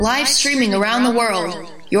Live streaming around the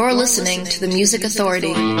world, you're listening to the Music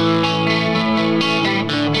Authority.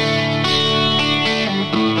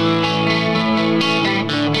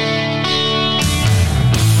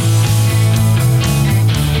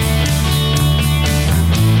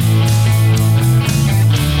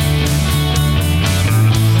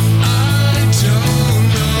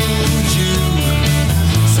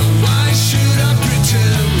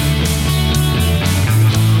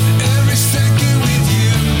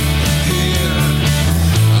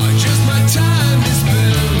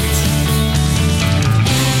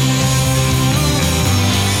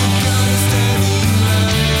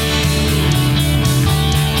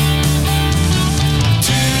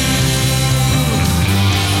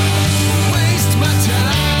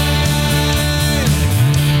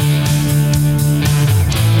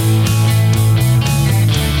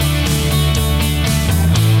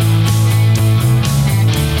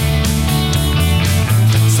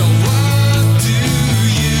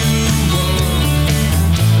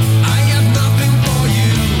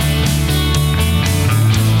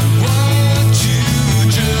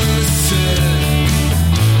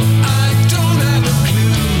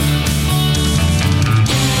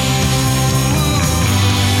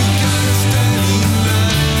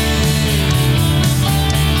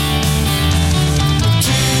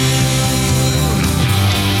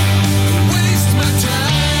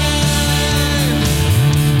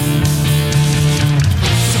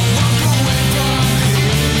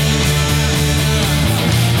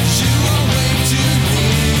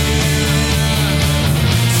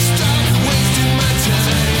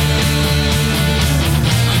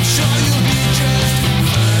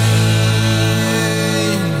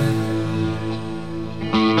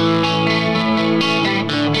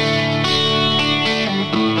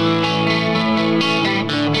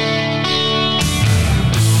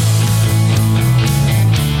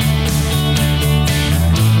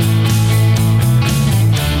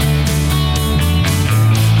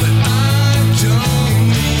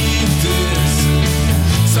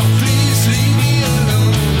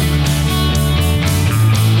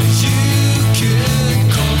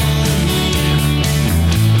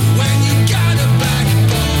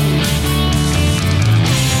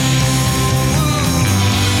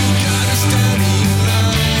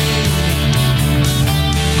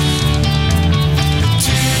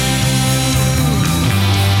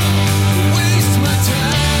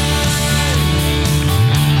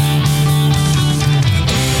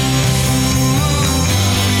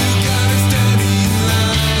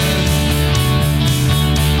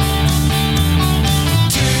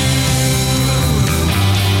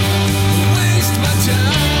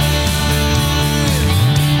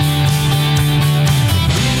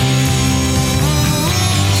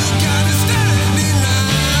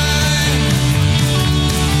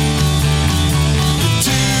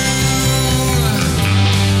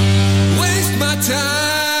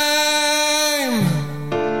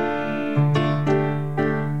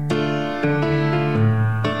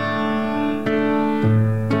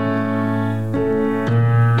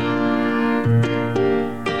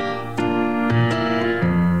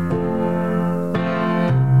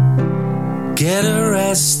 Get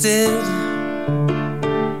arrested.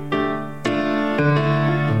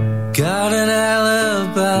 Got an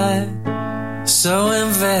alibi, so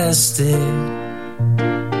invested.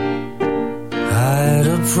 Hide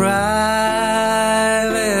a private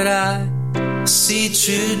eye, see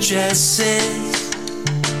true dresses.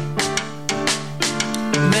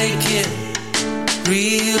 Make it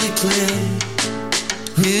really clear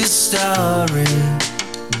whose story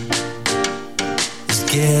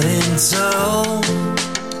getting told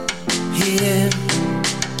here.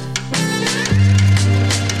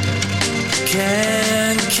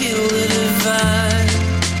 Can kill the divine.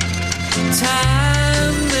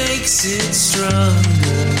 Time makes it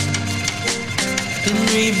stronger. And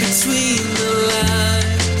read between the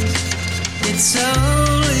lines. It's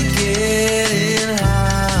only getting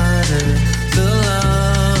harder the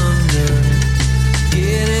longer.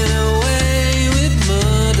 Getting away with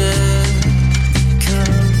murder.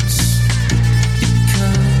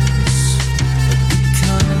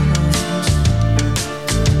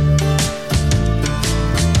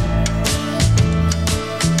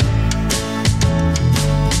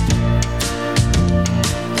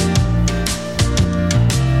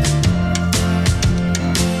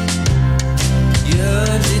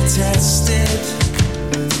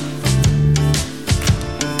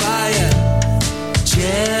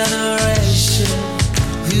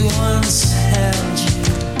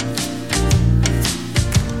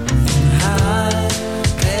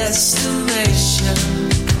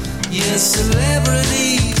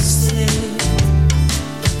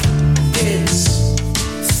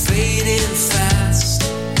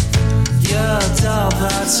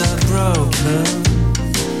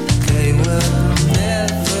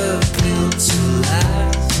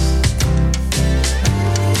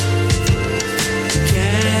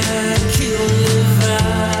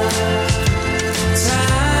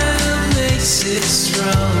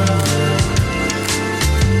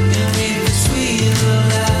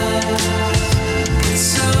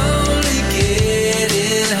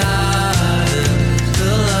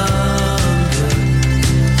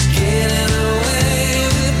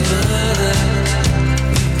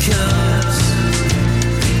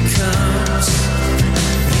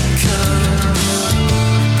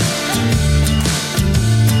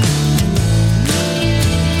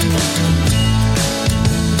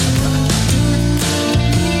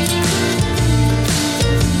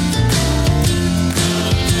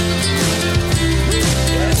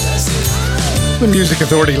 The Music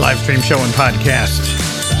Authority live stream show and podcast.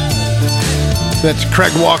 That's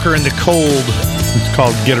Craig Walker and The Cold. It's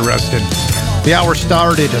called Get Arrested. The hour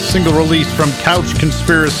started, a single release from Couch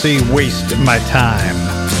Conspiracy, Waste My Time.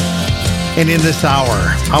 And in this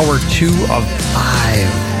hour, hour 2 of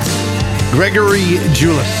 5, Gregory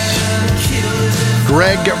Julius,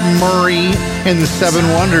 Greg Murray and the Seven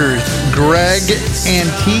Wonders, Greg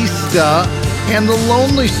Antista and the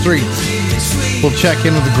Lonely Streets. We'll check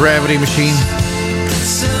in with the Gravity Machine,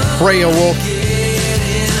 Freya Wolf,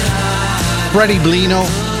 Freddie Blino,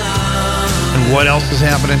 and what else is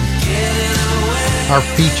happening? Our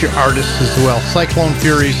feature artists as well. Cyclone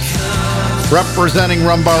Furies, representing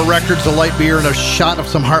Rumbar Records, a light beer and a shot of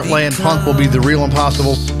some Heartland Punk will be the Real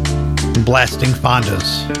Impossibles, and Blasting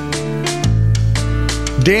Fondas.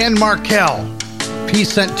 Dan Markel, he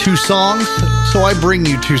sent 2 songs, so I bring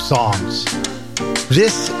you 2 songs.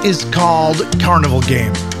 This is called Carnival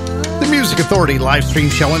Game, the Music Authority live stream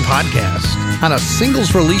show and podcast on a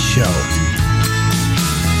singles release show.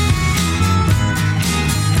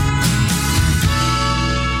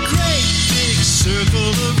 Great big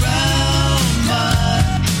circle around my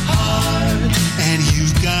heart, and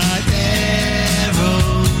you've got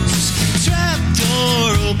arrows.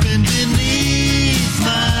 Trapdoor open beneath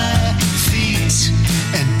my feet,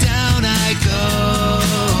 and down I go.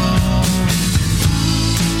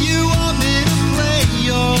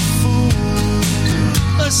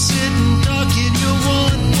 Sitting duck in your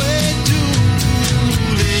one-way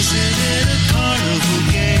duel. Isn't it a carnival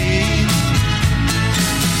game?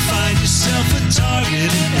 Find yourself a target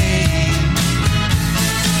and aim.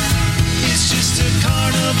 It's just a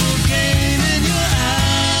carnival game in your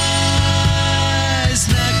eyes.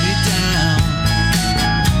 Knock me down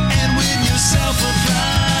and win yourself a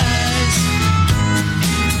prize.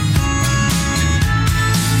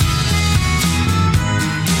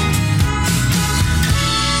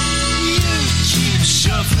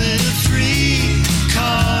 Shuffling a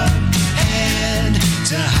 3-card hand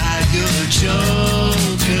to hide your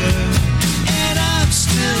joker, and I'm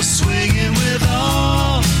still swinging with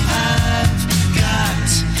all I've got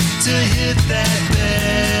to hit that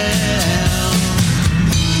bell.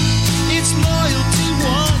 It's loyalty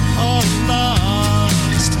won or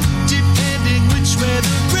lost, depending which way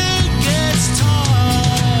the ring gets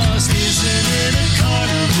tossed. Isn't it a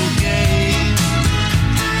carnival game?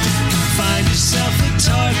 Find yourself a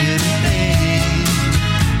target and aim.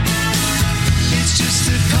 It's just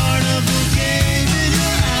a carnival game in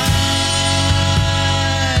your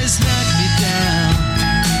eyes. Knock me down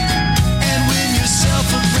and win yourself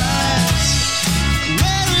a prize.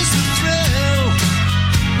 Where is the thrill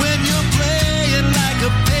when you're playing like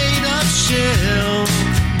a paint-up shell?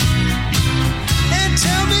 And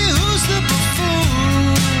tell me who's the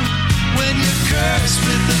buffoon when you're cursed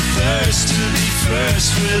with the thirst to be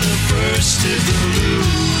first with a bursted balloon.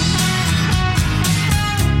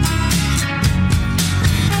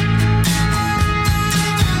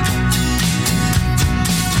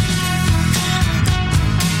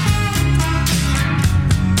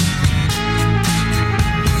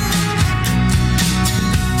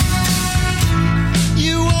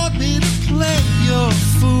 You want me to play your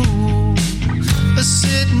fool, a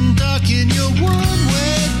sitting duck in your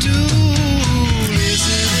one-way duel.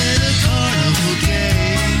 Isn't it a carnival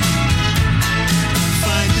game?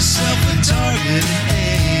 Find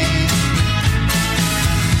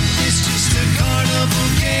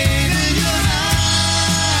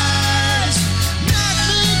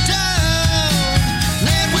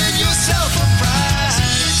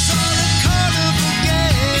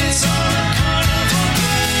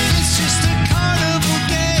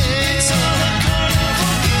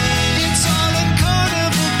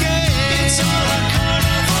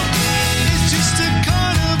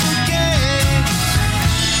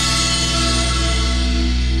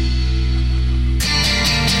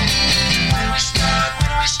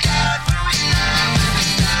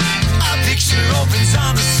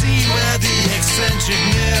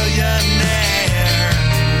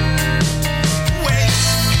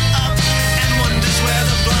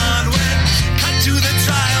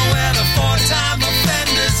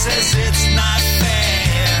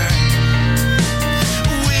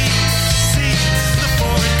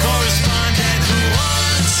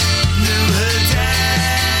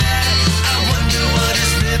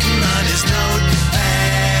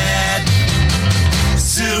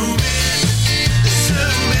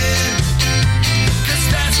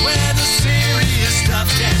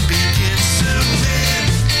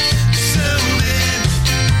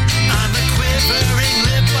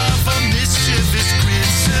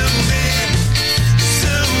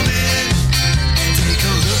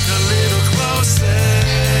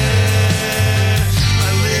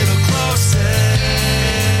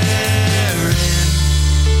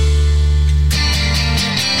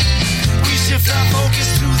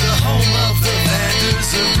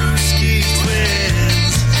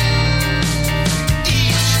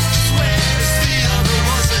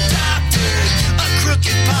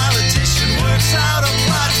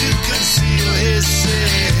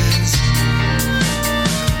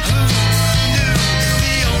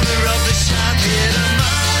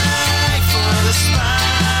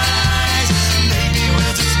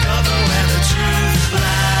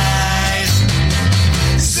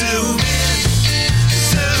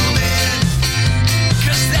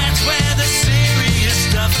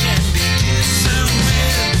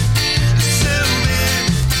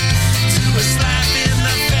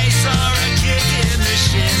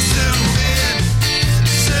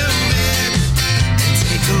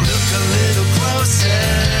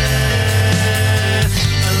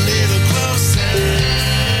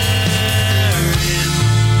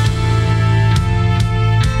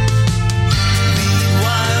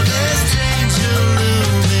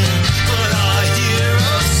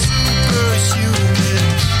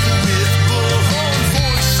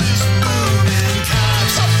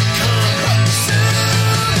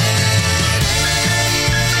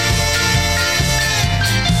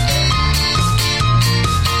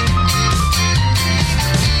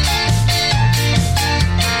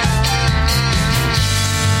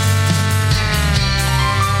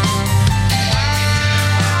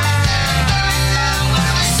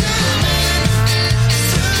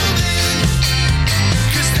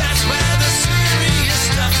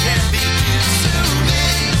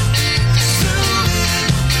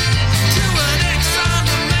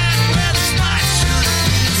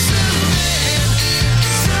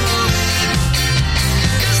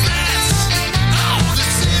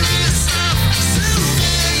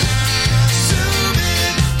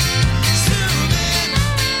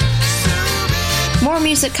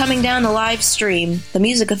music coming down the live stream, The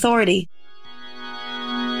Music Authority.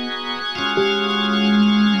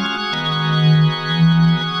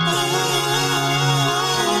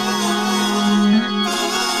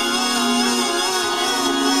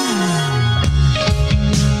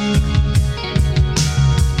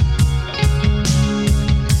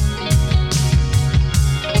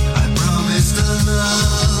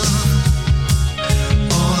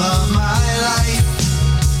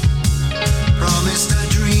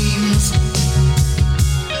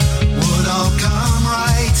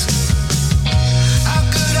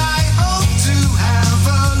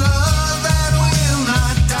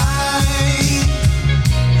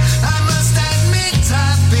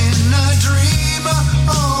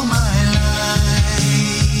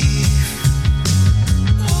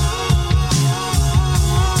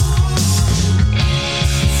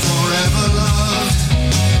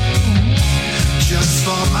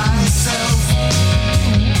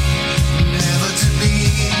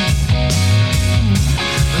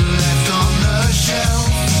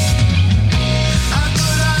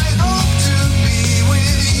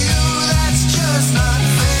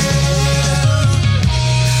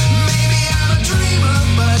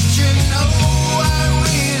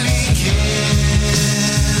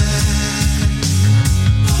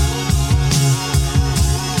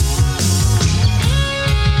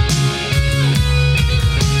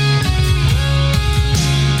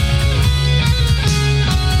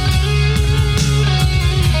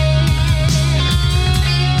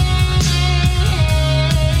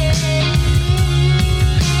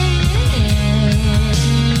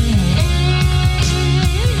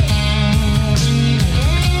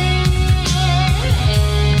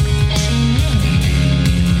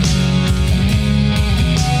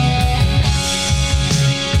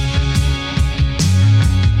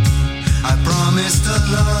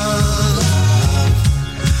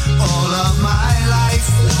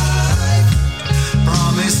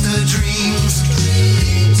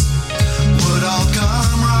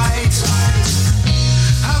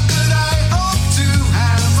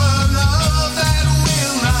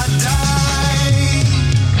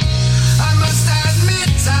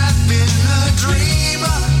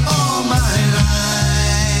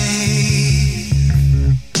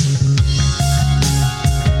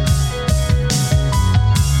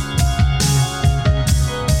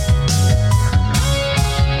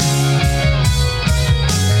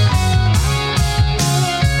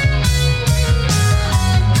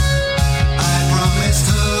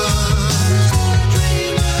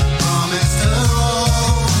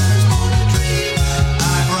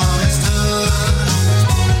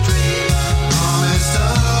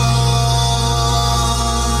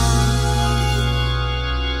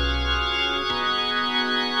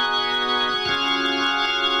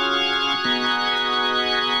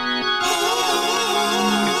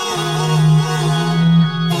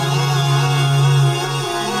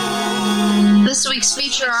 This week's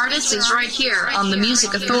feature artist is right here on The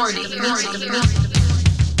Music Authority.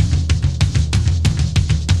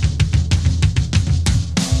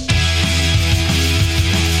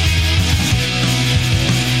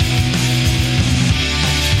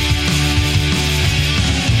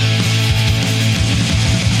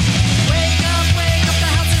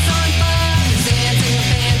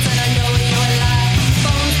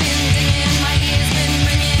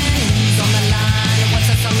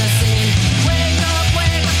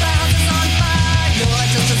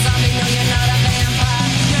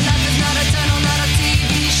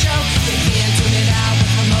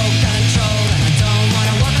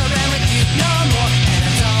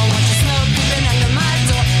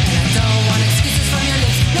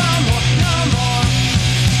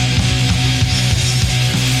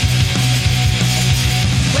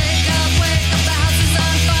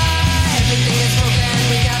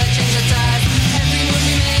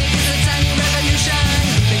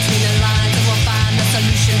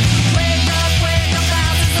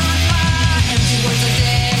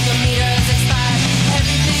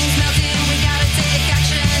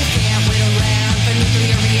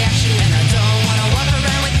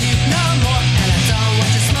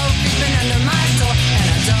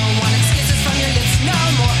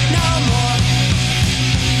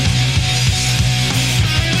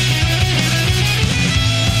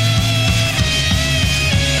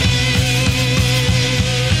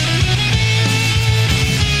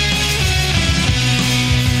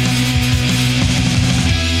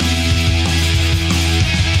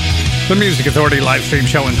 The Music Authority live stream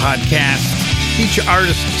show and podcast. Feature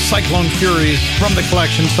artist Cyclone Furies from the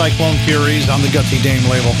collection Cyclone Furies on the Gutsy Dame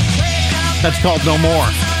label. That's called No More.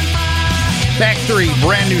 Factory,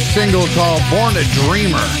 brand new single called Born a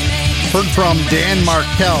Dreamer. Heard from Dan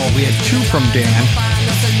Markel. We had two from Dan.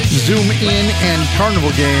 Zoom In and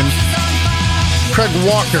Carnival Game. Craig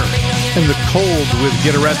Walker and The Cold with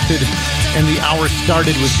Get Arrested. And the hour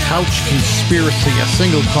started with Couch Conspiracy, a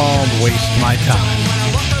single called Waste My Time.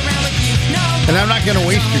 And I'm not going to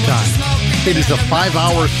waste your time. It is a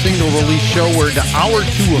 5-hour single release show. We're into hour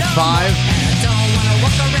 2 of 5.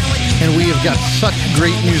 And we have got such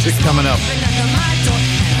great music coming up.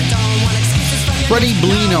 Freddie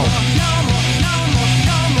Blino.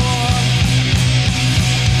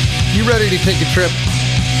 You ready to take a trip?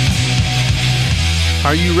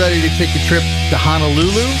 Are you ready to take a trip to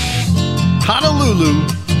Honolulu? Honolulu,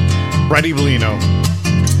 Freddie Blino.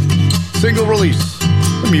 Single release,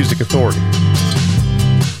 The Music Authority.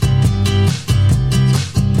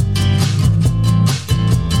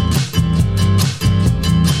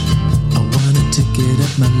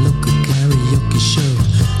 At my local karaoke show,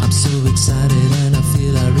 I'm so excited and I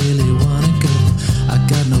feel I really wanna go. I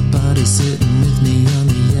got nobody sitting with me on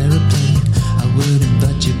the aeroplane. I would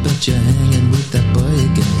invite you, but you're hanging with that boy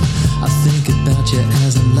again. I think about you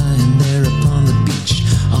as I'm lying there upon the beach.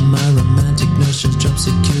 All my romantic notions drop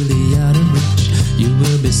securely out of reach. You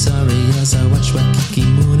will be sorry as I watch Waikiki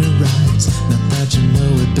moon rise. Not that you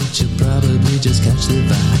know it, but you'll probably just catch the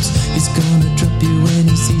vibes. He's gonna drop you when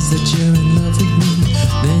he sees that you're in love with me.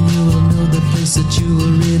 Then you will know the place that you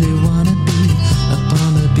will really wanna be.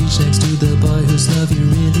 Upon the beach next to the boy whose love you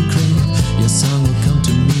really crave. Your song will come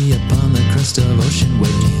to me upon the crest of ocean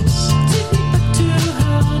waves. Take me back to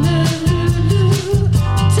Honolulu.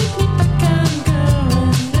 Take me back, I'm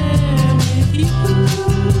going there with you.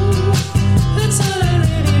 That's all I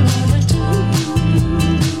really wanna do.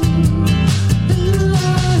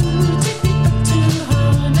 Take me back to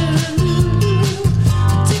Honolulu.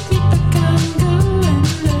 Take me back, I'm going there with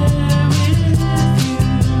you.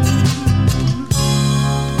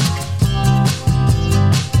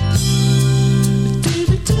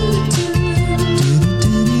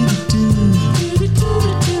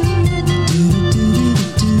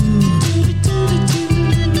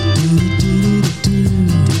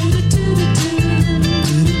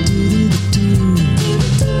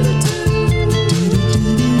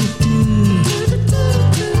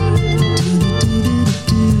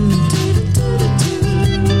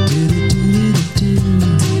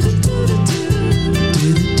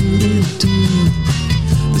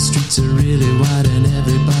 The streets are really wide and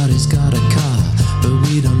everybody's got a car, but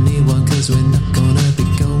we don't need one cause we're not gonna be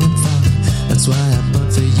going far. That's why I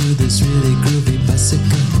bought for you this really groovy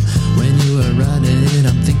bicycle. When you are riding it,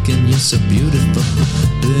 I'm thinking you're so beautiful.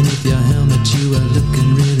 Beneath your helmet you are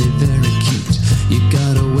looking really very cute. You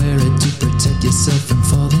gotta wear it to protect yourself from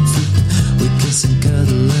falling feet. We kiss and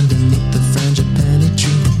cuddle underneath the frangipani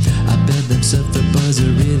tree. I bet them surfer boys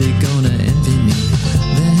are really gonna envy me.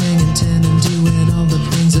 They're hanging ten and doing all the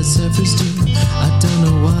things that surfers do. I don't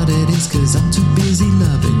know what it is cause I'm too busy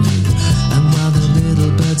loving you. And while the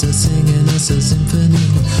little birds are singing us a symphony,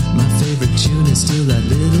 my favorite tune is still that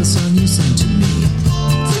little song you sent to me.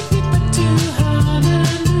 Take me back to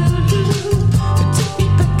Honolulu. Take me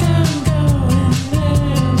back, I'm going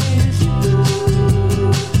there with you.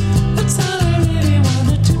 That's all I really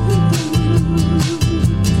wanna do. Take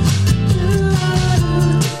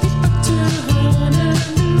me back to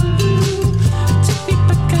Honolulu. Take me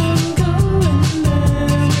back, I'm going there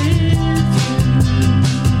with you.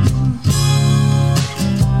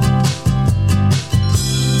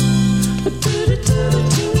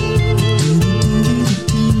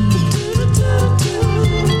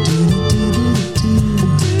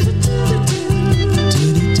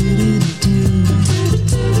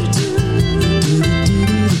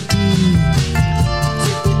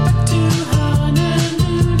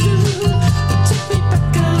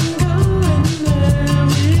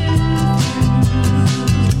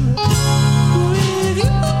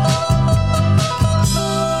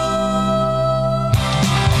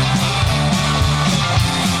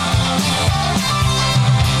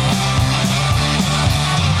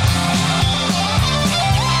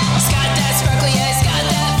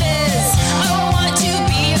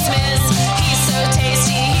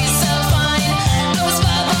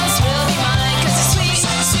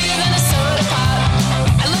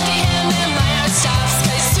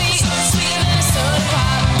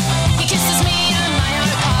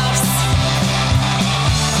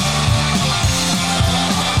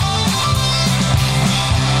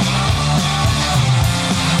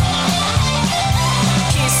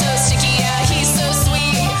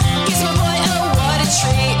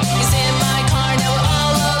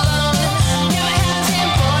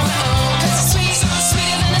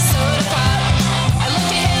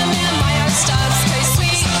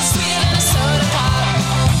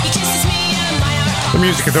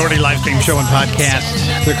 Music Authority live stream show and podcast.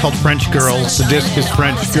 They're called French Girls. The disc is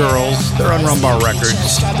French Girls. They're on Rumbar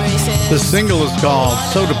Records. The single is called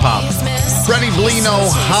Soda Pop. Freddie Blino,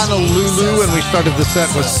 Honolulu, and we started the set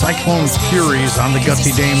with Cyclone Furies on the Gutsy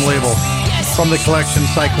Dame label. From the collection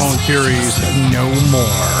Cyclone Furies, No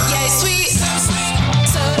More.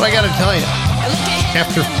 But I gotta tell you,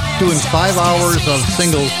 after doing 5 hours of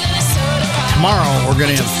singles, tomorrow we're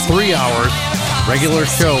gonna have 3 hours, regular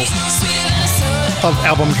show, of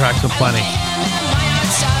album tracks aplenty.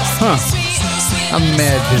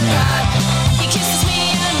 Imagine that.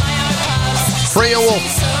 Freya Wolf.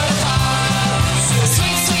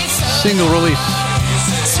 Single release.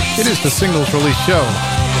 It is the singles release show.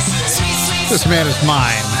 This man is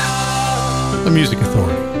mine. The Music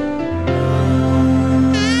Authority.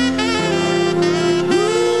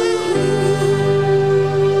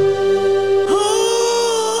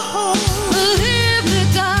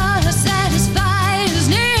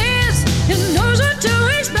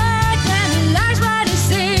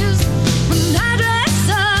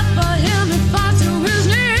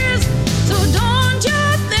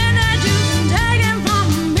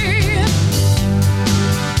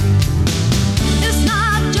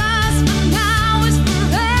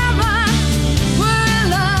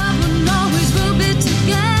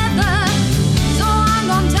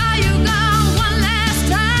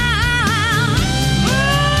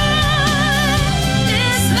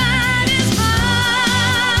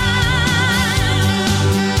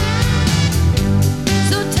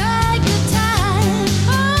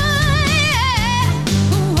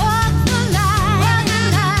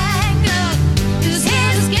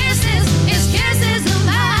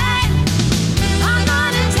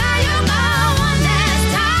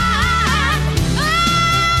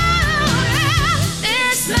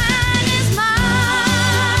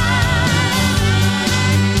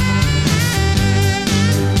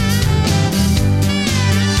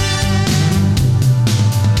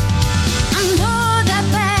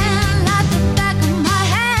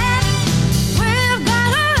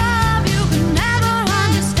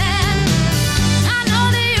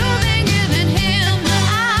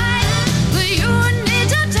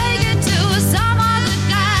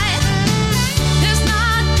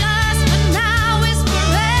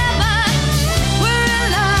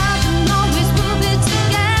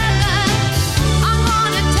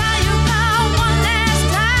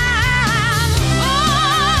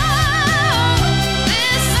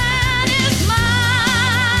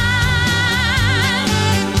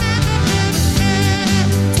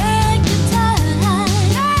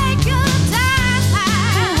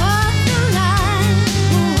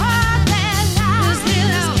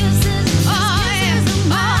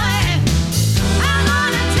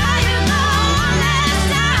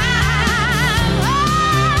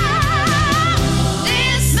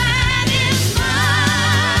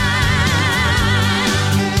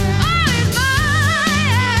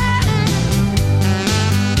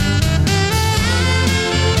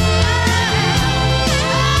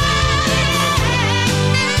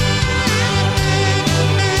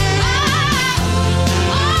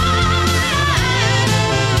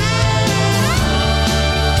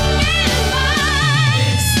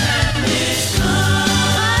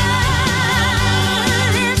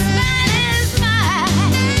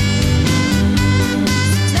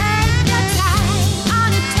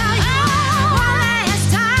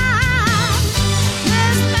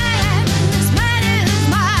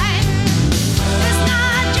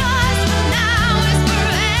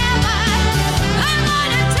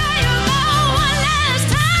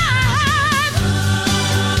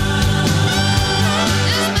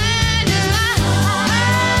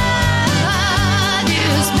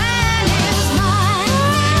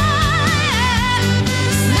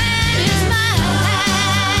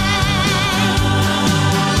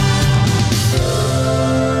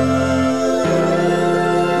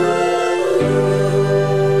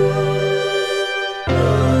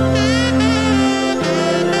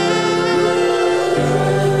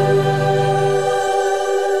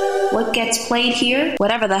 Played here,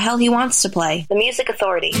 whatever the hell he wants to play. The Music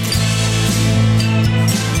Authority.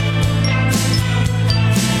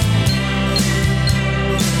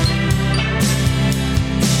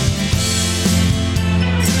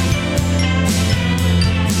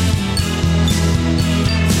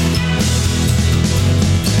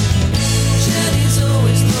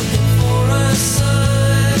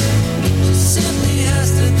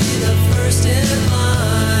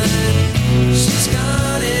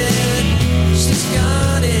 She's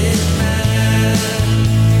got it bad.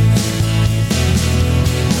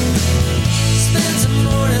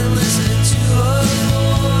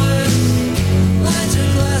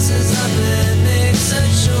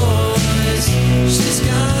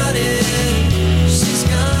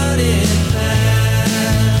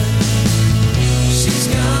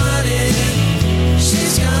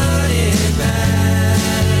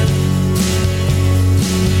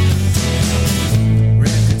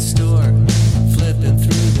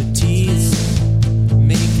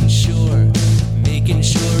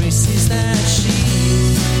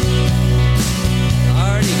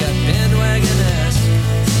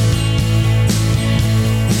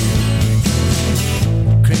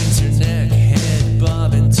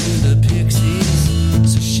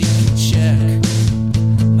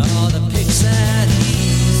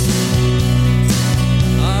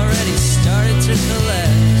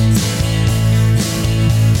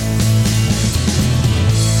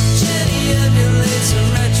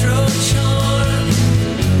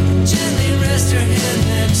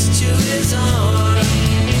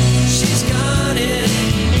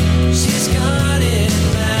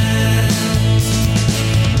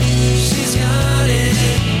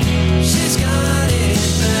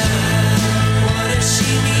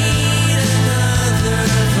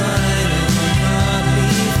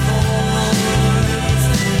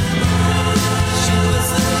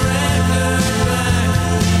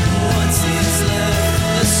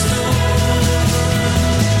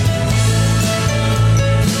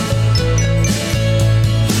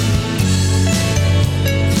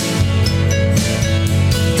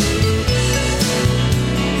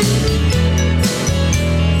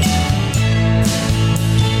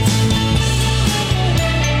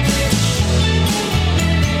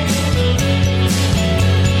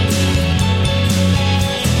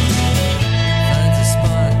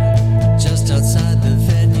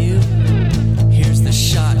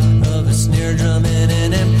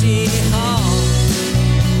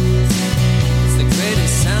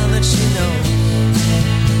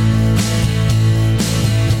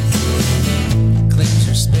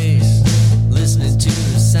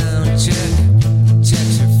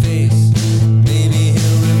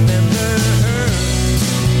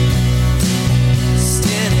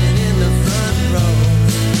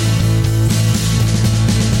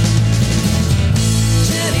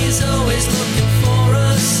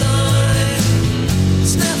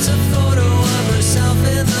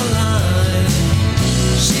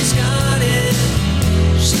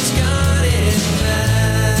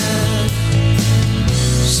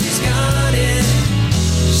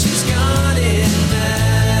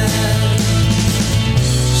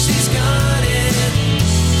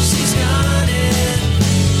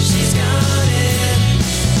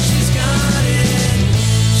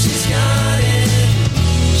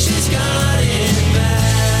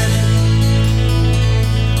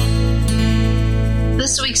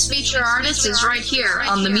 is right here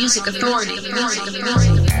on the Music Authority.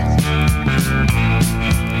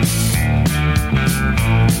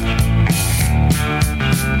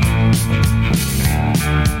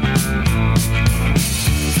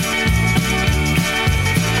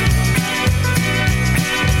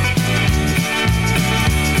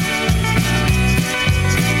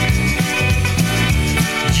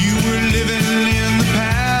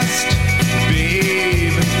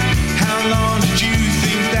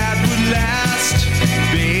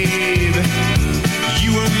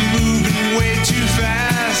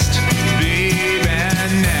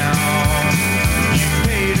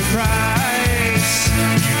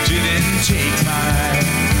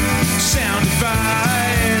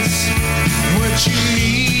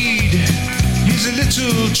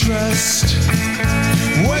 Trust.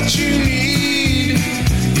 What you need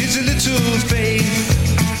is a little faith.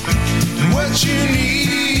 And what you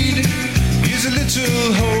need is a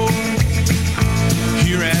little hope.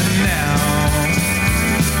 Here and now.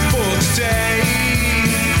 For today.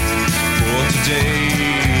 For today.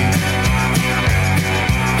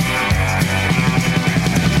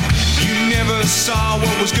 You never saw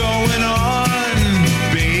what was going on,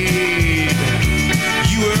 babe.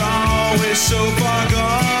 You were always so far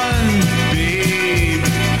gone, babe.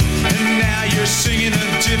 And now you're singing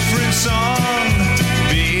a different song,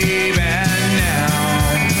 babe. And now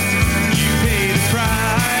you paid a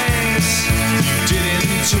price. You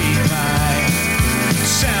didn't take my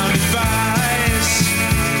sound advice.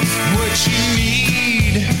 What you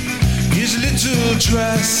need is a little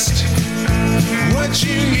trust. What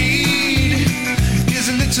you need is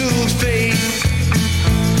a little faith.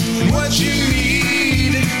 What you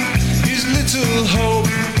need is a little hope.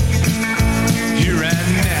 Here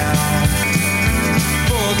and now.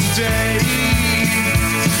 For today.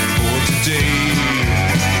 For today.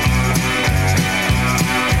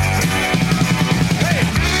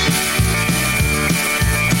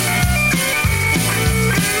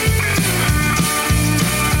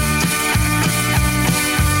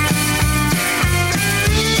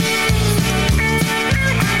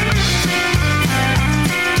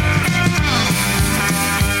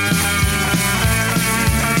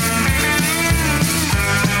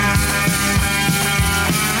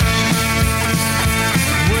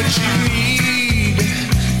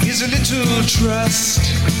 Trust.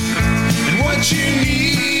 And what you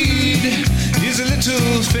need is a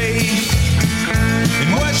little faith.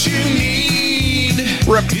 And what you need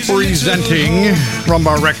representing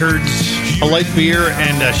Rumbar Records, a light beer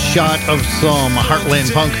and a shot of some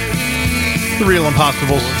Heartland Punk, The Real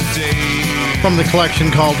Impossibles, from the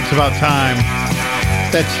collection called It's About Time.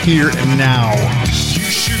 That's Here and Now.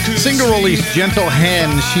 Single release, Gentle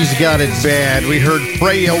Hen, She's Got It Bad. We heard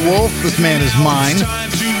Freya Wolf, This Man Is Mine.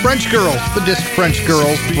 French Girls, the disc French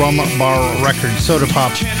Girls, Rumbar Records, Soda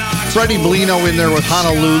Pop. Freddie Bellino in there with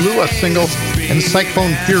Honolulu, a single, and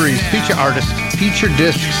Cyclone Furies, feature artist, feature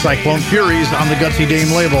disc Cyclone Furies on the Gutsy Dame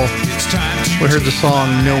label. We heard the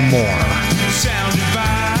song No More.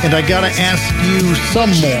 And I gotta ask you some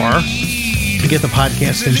more to get the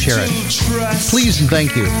podcast and share it. Please and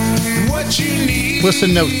thank you.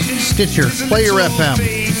 Listen Notes, Stitcher, Player FM,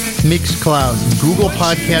 Mixcloud, Google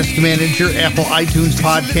Podcast Manager, Apple iTunes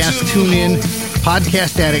Podcast, TuneIn,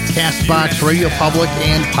 Podcast Addict, CastBox, Radio Public,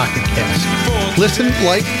 and Pocket Cast. Listen,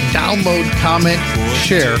 like, download, comment,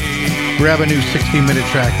 share. Grab a new 60-minute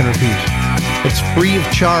track and repeat. It's free of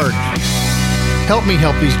charge. Help me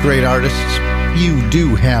help these great artists. You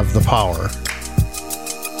do have the power.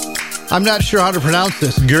 I'm not sure how to pronounce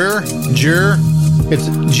this. Ger. It's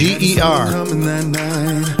G-E-R.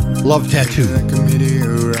 Love Tattoo.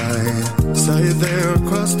 Saw you there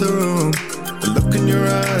across the room. The look in your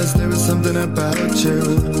eyes, there was something about you.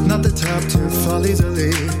 Not the top to fall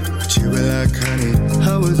easily, but you were like honey,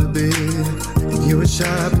 how was it be? And you were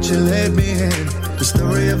shy, but you let me in. The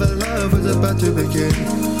story of our love was about to begin.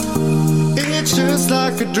 It's just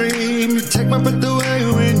like a dream. You take my breath away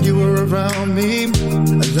when you were around me.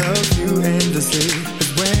 I love you endlessly, but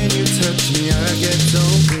when you touch me, I get so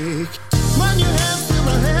weak. When you have through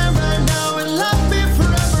my hand right now and love me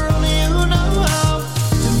forever, only you know how.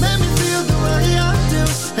 You make me feel the way I do,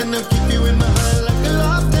 and I'll keep you in my heart like a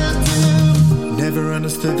love tattoo. Never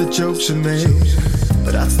understood the jokes you made,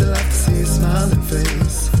 but I still have to see your smiling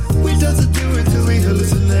face. We doesn't do it till we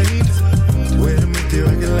hallucinate. When I'm with you,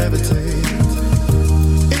 I can levitate.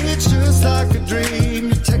 It's just like a dream.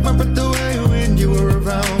 You take my breath away when you were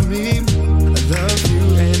around me. I love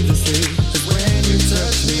you endlessly, but when you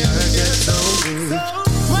touch me, I get so weak.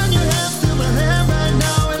 When your hands through my hair right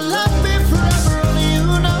now and love me forever, only you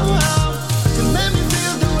know how. You make me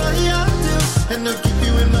feel the way I do, and I'll keep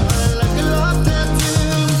you in my heart like a love.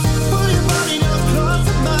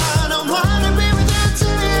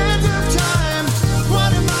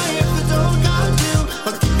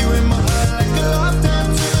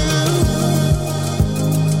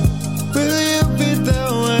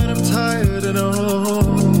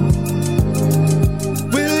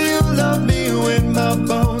 our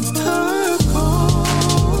bones turn cold.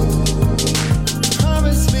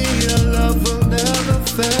 Promise me your love will never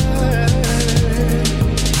fade.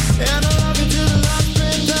 And I love you to the last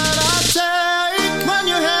breath that I take. Run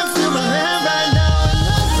your hands through my hair right now and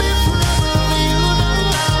let me forever only you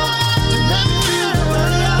know. And let me feel the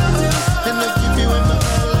way I do. And I keep you in my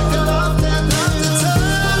heart like a love that love to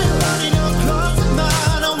tell you. Running your close to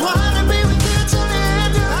mine. I wanna be with you till the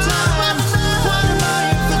end of time. What am I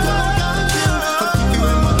if I don't got you? I'll keep you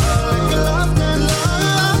in my heart like a love that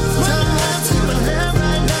love. Run your hands through my hair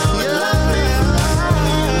right now and let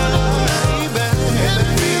me baby.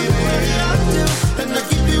 And I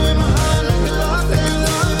keep you in my heart like a love that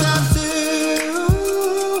love I do.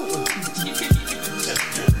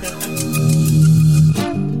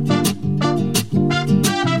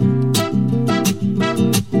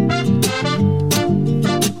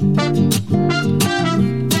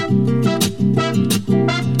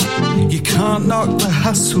 You can't knock the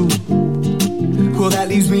hustle. Well, that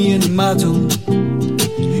leaves me in a muddle.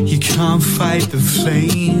 You can't fight the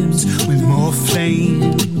flames with more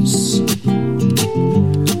flames.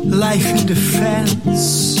 Life in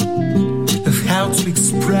defense of how to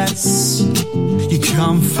express. You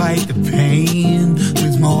can't fight the pain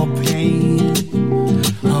with more pain.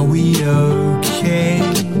 Are we okay?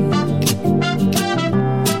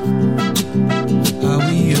 Are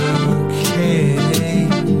we okay?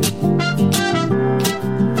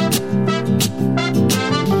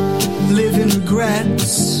 Living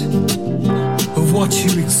regrets of what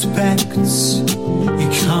you expect. You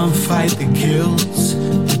can't fight the guilt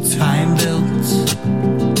that time built.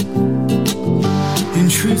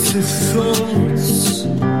 Intrusive thoughts,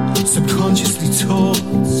 subconsciously taught.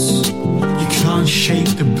 You can't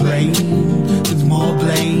shake the blame with more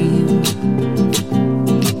blame.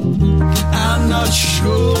 I'm not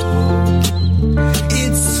sure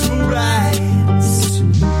it's right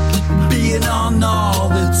being on all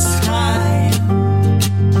the time,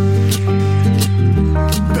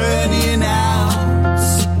 burning out.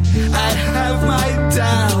 I have my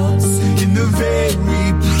doubts in the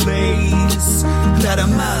very place that I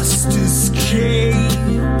must escape.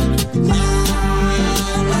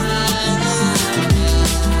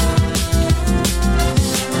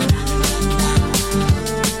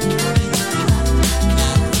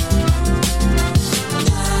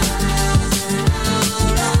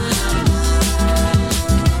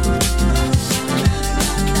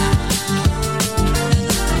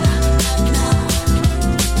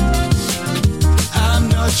 I'm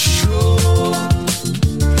not sure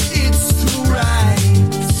it's right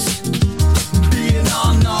being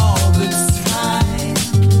on all the time,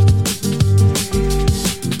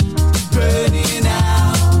 burning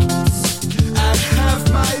out. I have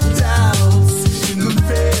my doubts in the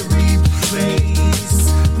very place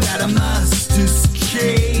that I must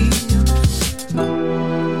escape.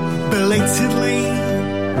 Belatedly,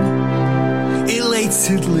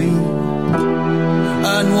 elatedly,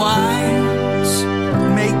 unwise,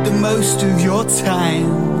 make the most of your time.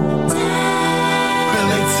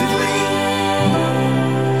 Belatedly,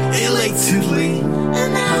 elatedly,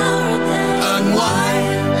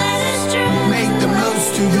 unwise, make the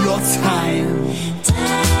most of your time.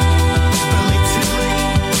 Belatedly,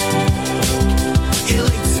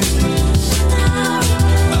 elatedly,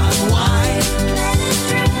 unwise,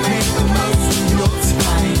 make the most of your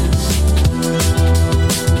time.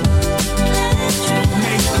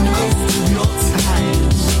 Make the most of your time.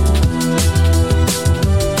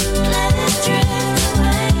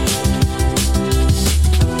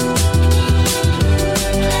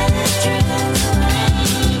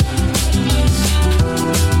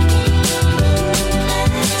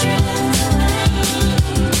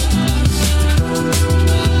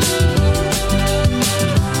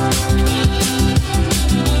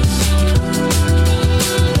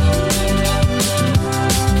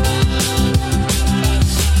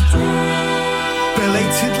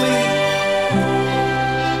 Belatedly,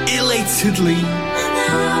 elatedly,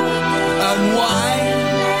 unwise,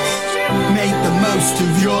 make the most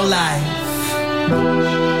of your life.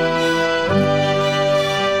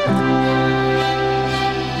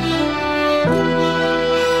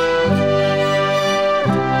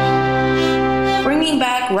 Bringing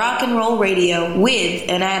back rock and roll radio with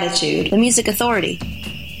an attitude. The Music Authority.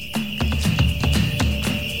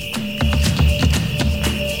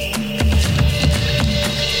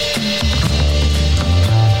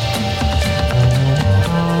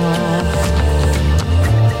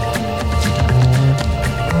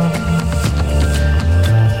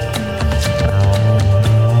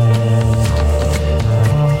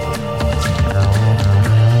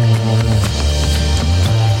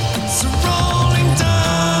 So rolling down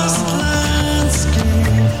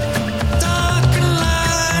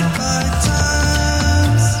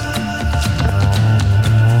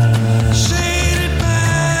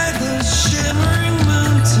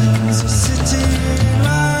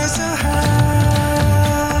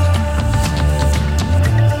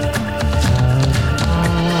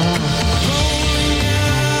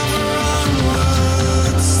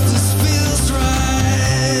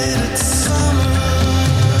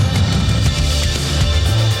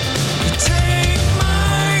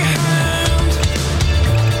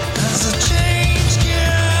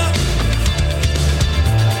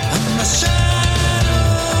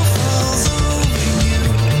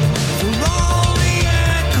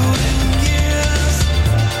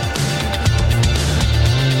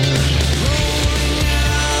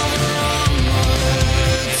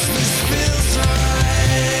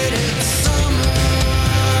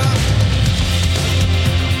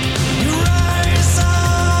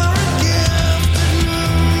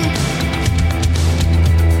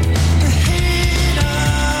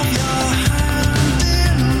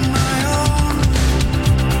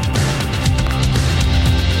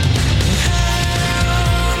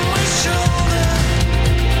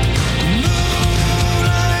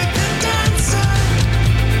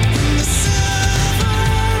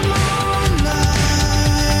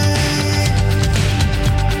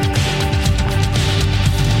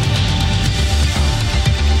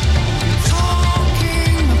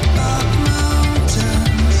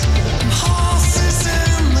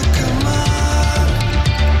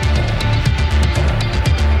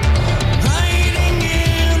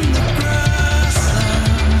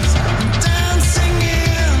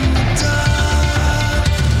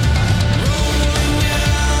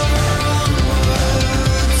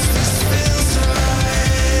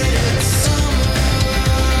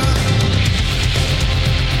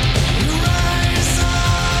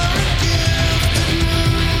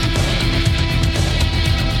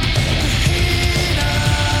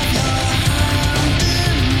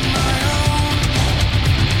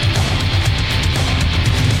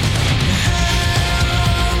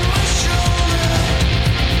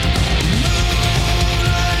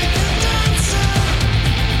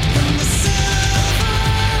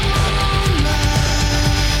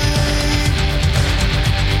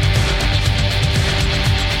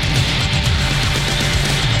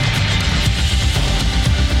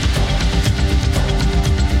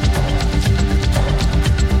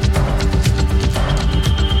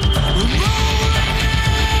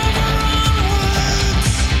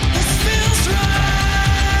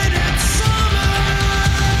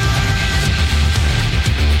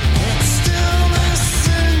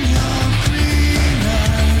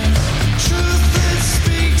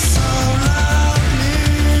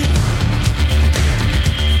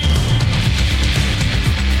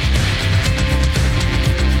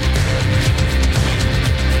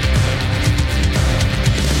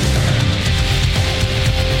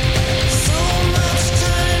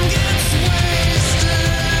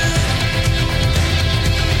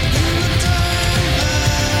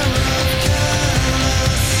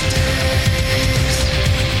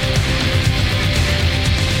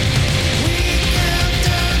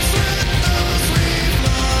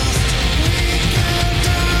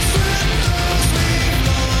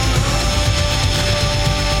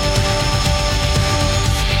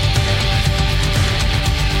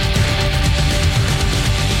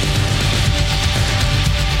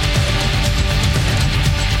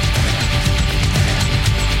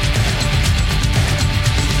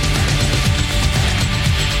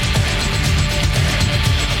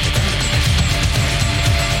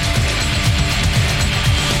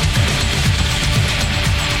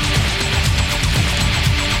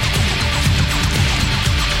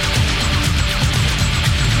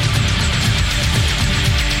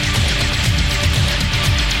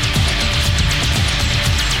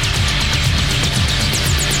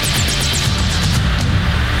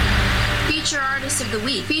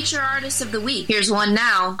artist of the week. Here's one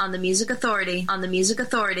now on the Music Authority, on the Music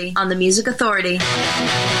Authority, on the Music Authority.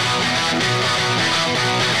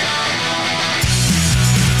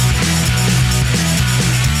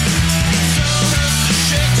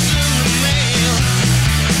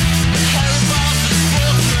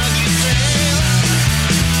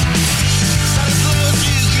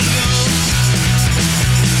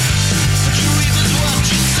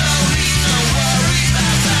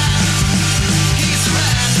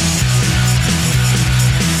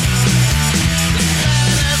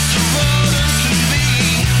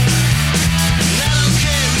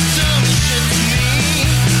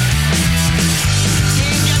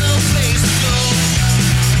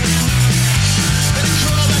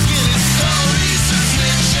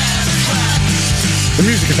 The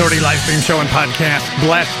Music Authority live stream show and podcast,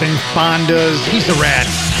 Blasting Fondas. He's a rat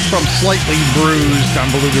from Slightly Bruised on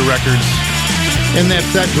Beluga Records. And that's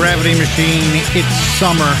that Gravity Machine. It's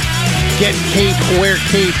summer. Get Cape, wear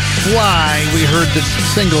Cape, fly. We heard the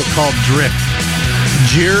single called Drift.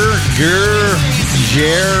 Jer,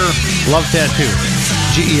 Love Tattoo.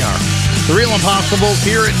 G-E-R. The Real Impossibles,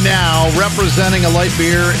 hear it now, representing a light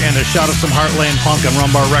beer and a shot of some Heartland Punk on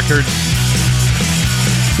Rumbar Records.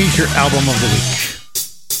 Feature album of the week.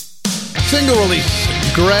 Single release,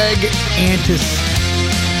 Greg Antis.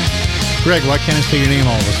 Greg, why can't I say your name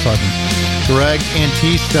all of a sudden? Greg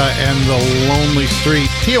Antista and the Lonely Street,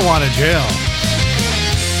 Tijuana Jail.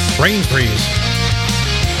 Brain Freeze.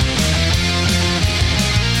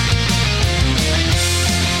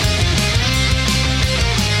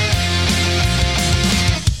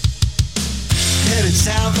 Headed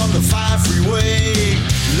south on the 5 freeway.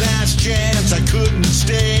 Last chance, I couldn't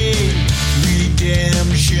stay.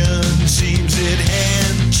 Redemption seems at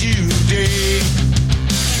hand today.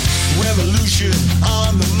 Revolution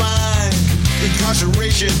on the mind.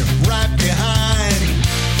 Incarceration right behind.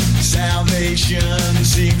 Salvation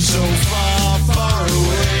seems so far, far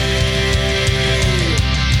away.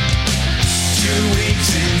 2 weeks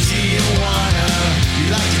in Tijuana. You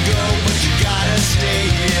like to go, but you gotta stay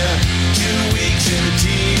here. 2 weeks in the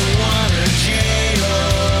Tijuana jail.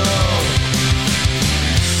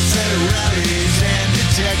 Federales and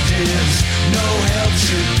detectives, no help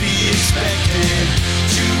should be expected.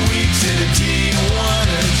 2 weeks in a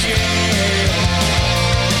Tijuana jail.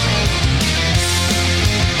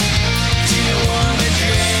 Tijuana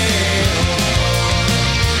jail.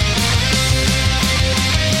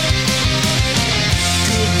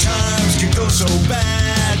 Good times can go so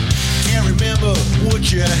bad. Can't remember what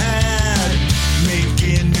you had.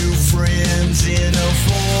 Making new friends in a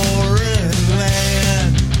foreign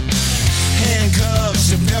land.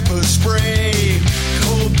 Handcuffs and pepper spray,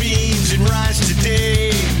 cold beans and rice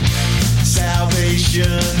today.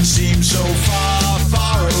 Salvation seems so far,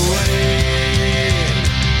 far away.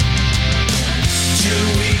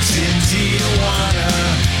 2 weeks in Tijuana.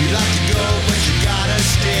 You like to go, but you gotta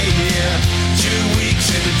stay here. 2 weeks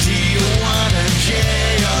in the Tijuana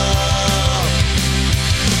jail.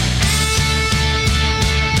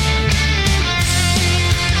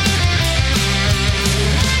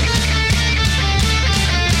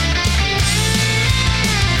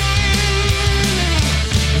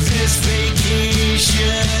 This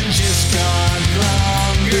vacation just got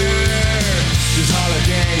longer. This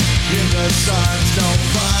holiday in the sun's no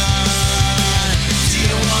fun.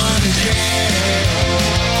 Tijuana jail.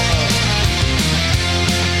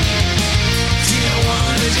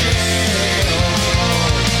 Tijuana jail.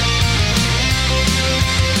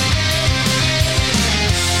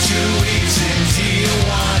 2 weeks in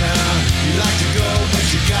Tijuana. You like to go, but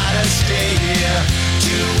you gotta stay here.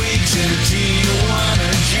 2 weeks in Tijuana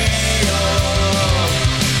jail.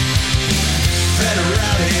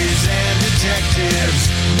 Federales and detectives,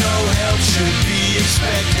 no help should be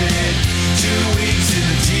expected. 2 weeks in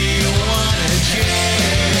the Tijuana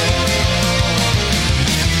jail.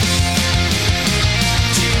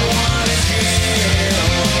 Tijuana jail.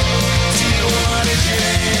 Tijuana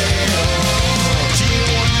jail.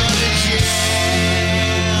 Tijuana jail.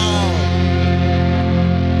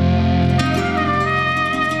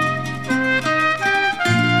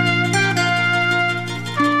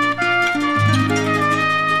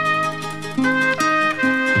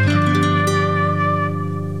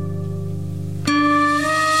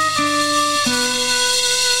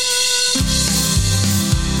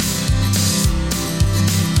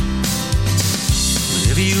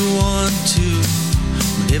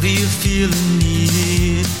 Whenever you feel the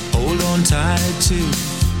need, hold on tight to.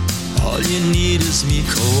 All you need is me,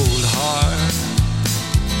 cold heart.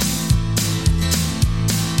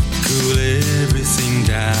 Cool everything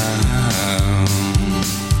down.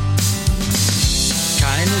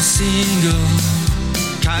 Kinda single,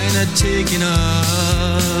 kinda taking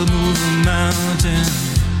up, move a mountain,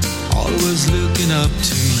 always looking up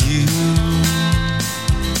to you.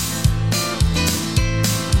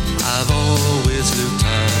 I've always looked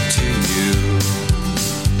up to you.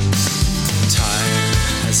 Time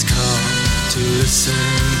has come to listen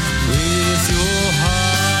with your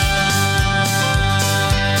heart.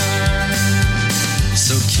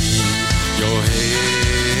 So keep your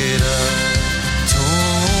head up,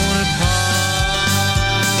 torn apart.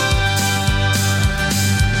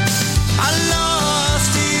 I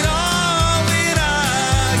lost it all when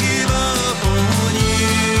I gave up on you.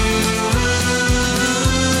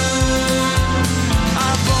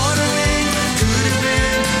 I bought a ring, could have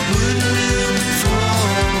been, wouldn't live for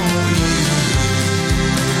you.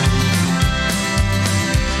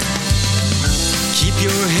 Keep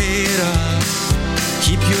your head up,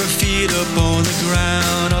 keep your feet up on the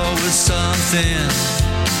ground, always something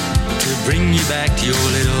to bring you back to your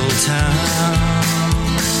little town.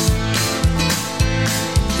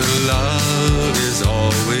 The love is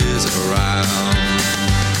always around.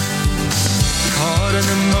 Caught in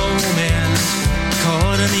the moment,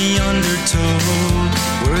 caught in the undertow.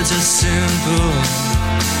 Words are simple,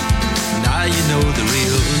 now you know the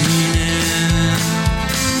real meaning.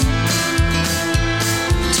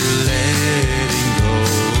 To letting go.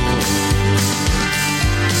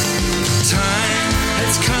 Time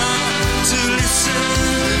has come to listen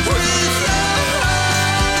with your heart.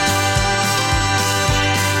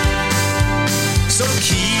 So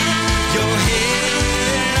keep your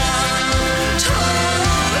head up,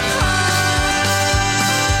 torn apart.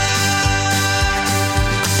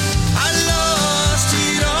 I lost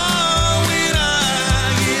it all when I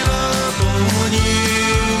gave up on you.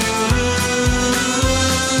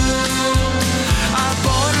 I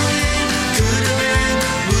bought a ring, could have been,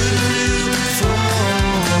 wouldn't live for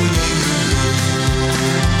you.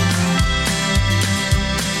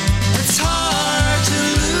 It's hard to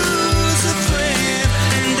lose a friend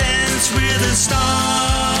and dance with the stars.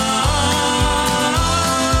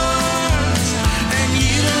 And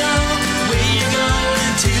you don't know where you're going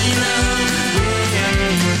until you know where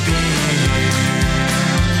you've been.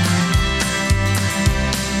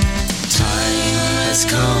 Time has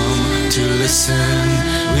come to listen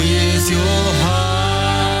with your heart.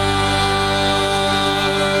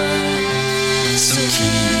 So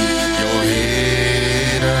keep your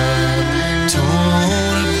head up,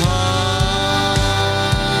 torn apart.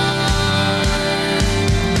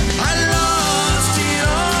 I lost it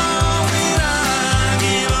all when I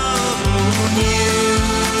gave up on you.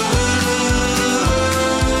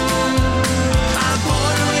 I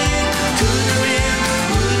bought a ring, could have been,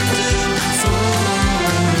 wouldn't do for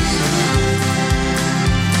you.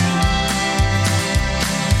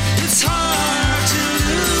 It's hard to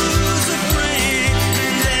lose a friend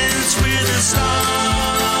and dance with the stars.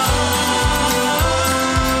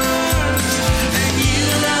 And you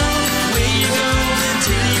don't know where you're going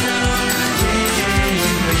until you know where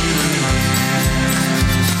you've been.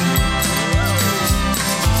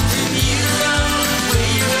 And you don't know where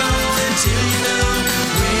you're going until you know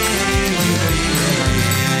where you've been.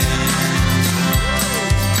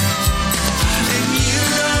 And you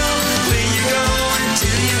don't know where you're going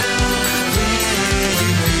until you know where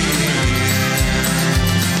you've been.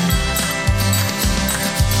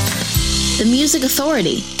 The Music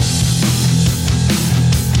Authority.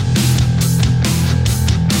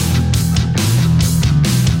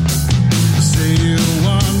 Say you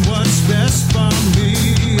want what's best for me.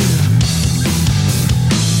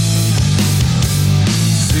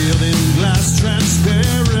 Sealed in glass,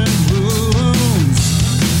 transparent rooms.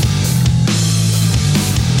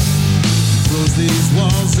 Close these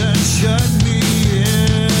walls and shut me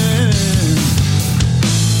in.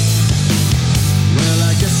 Well,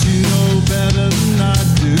 I guess you know better than I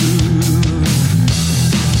do.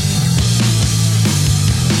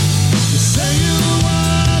 You say you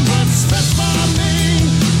want what's best for me.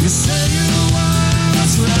 You say you want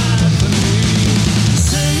what's right for me. You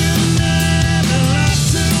say you never lied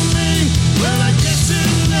to me. Well, I guess you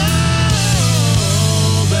know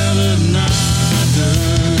better than I do.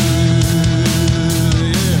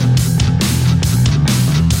 Yeah.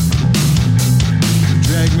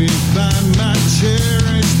 Drag me by my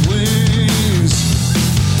cherished wings.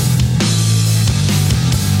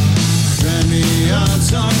 Drown me on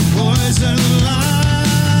some poison line.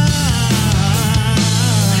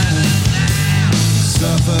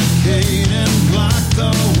 Suffocate and block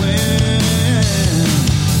the wind.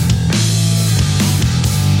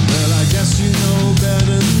 Well, I guess you know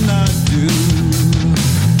better than I do.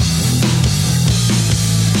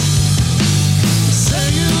 You say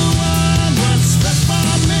you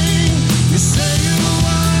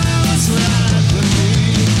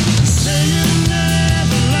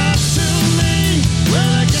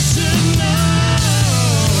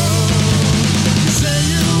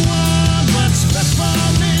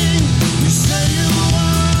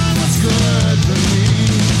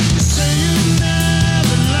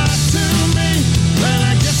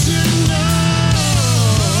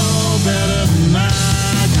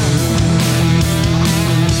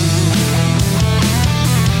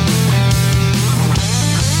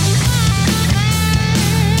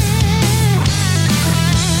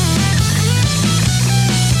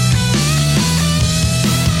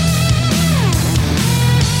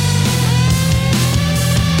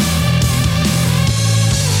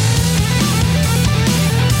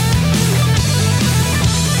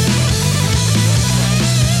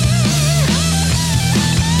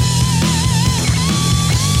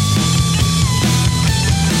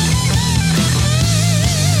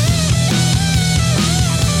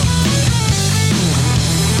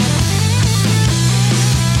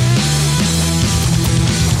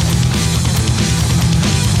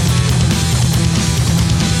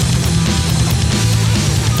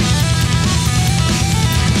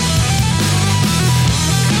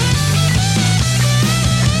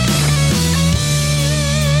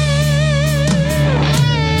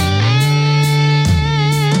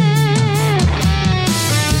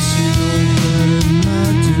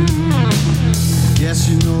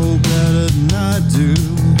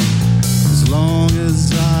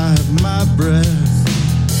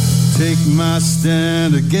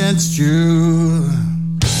stand against you.